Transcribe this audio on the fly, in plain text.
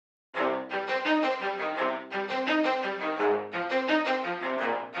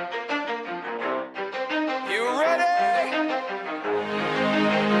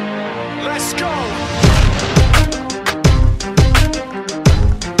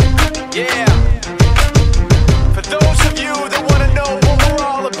Yeah. For those of you that wanna know what we're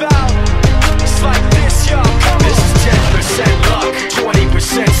all about, it's like this, y'all. This is 10% luck,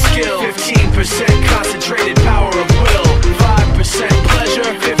 20% skill, 15% concentrated power of will, 5% pleasure,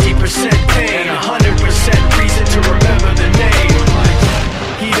 50% pain, and 100% reason to remember the name.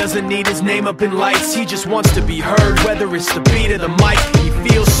 He doesn't need his name up in lights, he just wants to be heard, whether it's the beat or the mic. He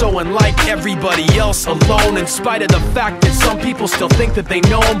feels so unlike everybody else, alone, in spite of the fact that some people still think that they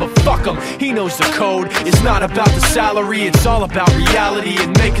know him. But fuck him, he knows the code. It's not about the salary, it's all about reality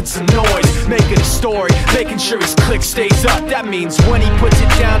and making some noise, making a story, making sure his click stays up. That means when he puts it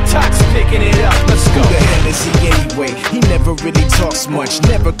down, Tox picking it up. Let's go. Who the hell is he anyway? He never really talks much,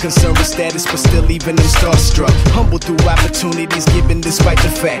 never concerned with status, but still even him starstruck. Humble through opportunities given despite the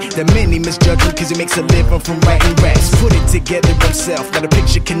fact that many misjudge him cause he makes a living from writing raps. Put it together himself, now the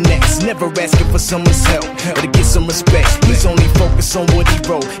picture connects. Never asking for someone's help or to get some respect. He's only focused on what he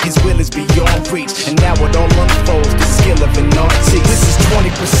wrote, his will is beyond reach, and now it all unfolds, the skill of an artist. This is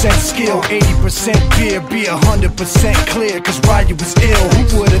 20% skill, 80% fear, be 100% clear, cause Ryu was ill.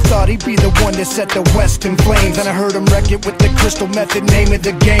 Who would've thought he'd be the one that set the West in flames? And I heard him wreck it with the crystal method, name of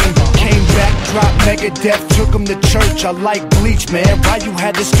the game. Came back, dropped Megadeth, took him to church. I like Bleach, man. Ryu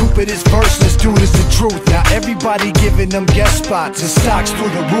had the stupidest verse, this dude is the truth. Now everybody giving them guest spots and stocks through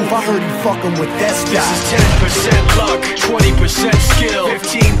the roof. I heard he fucking with that stock. This is 10% luck, 20% skill,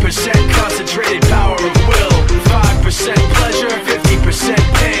 15% concentrated power of will, 5% pleasure, 50%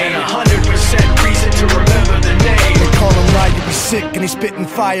 pain, and 100% reason to remember the name. They call him Ryu, he's sick and he's spitting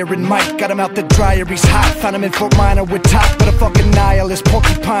fire and Mike got him out the dryer, he's hot. Found him in Fort Minor with top, but a fucking nihilist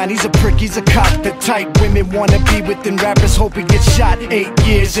porcupine. He's a prick, he's a cop. The type women wanna be within, rappers hope he gets shot. 8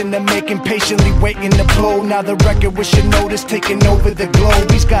 years in the making, patiently waiting to blow. Now the record with your notice taking over the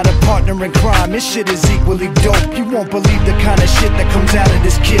globe. He's got a partner in crime, his shit is equally dope. You won't believe the kind of shit that comes out of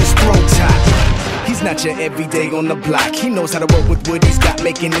this kid's throat. He's not your everyday on the block. He knows how to work with what he's got,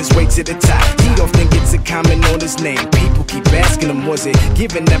 making his way to the top. He don't think it's a comment on his name. People keep asking him, was it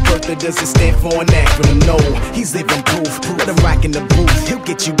given that birth or does it stand for an acronym? No, he's living proof. Let him rock in the booth. He'll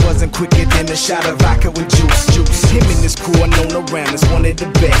get you buzzing quicker than a shot of vodka with juice. Him and his crew are known around as one of the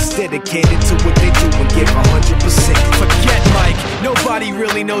best, dedicated to what they do and give 100%. Forget Mike, nobody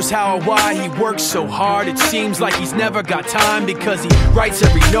really knows how or why he works so hard. It seems like he's never got time because he writes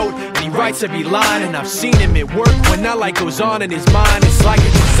every note and he writes every line. And I've seen him at work when that light goes on in his mind. It's like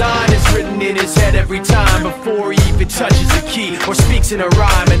a design is written in his head every time before he even touches a key or speaks in a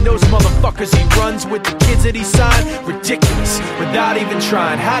rhyme. And those motherfuckers he runs with, the kids that he signed, ridiculous, without even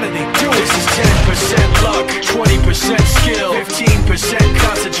trying. How do they do it? This is 10% luck, 20% skill, 15%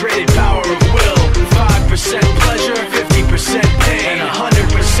 concentrated power of will, 5% pleasure, 50% pain, and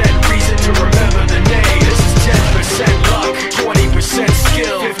 100% reason to remember the name.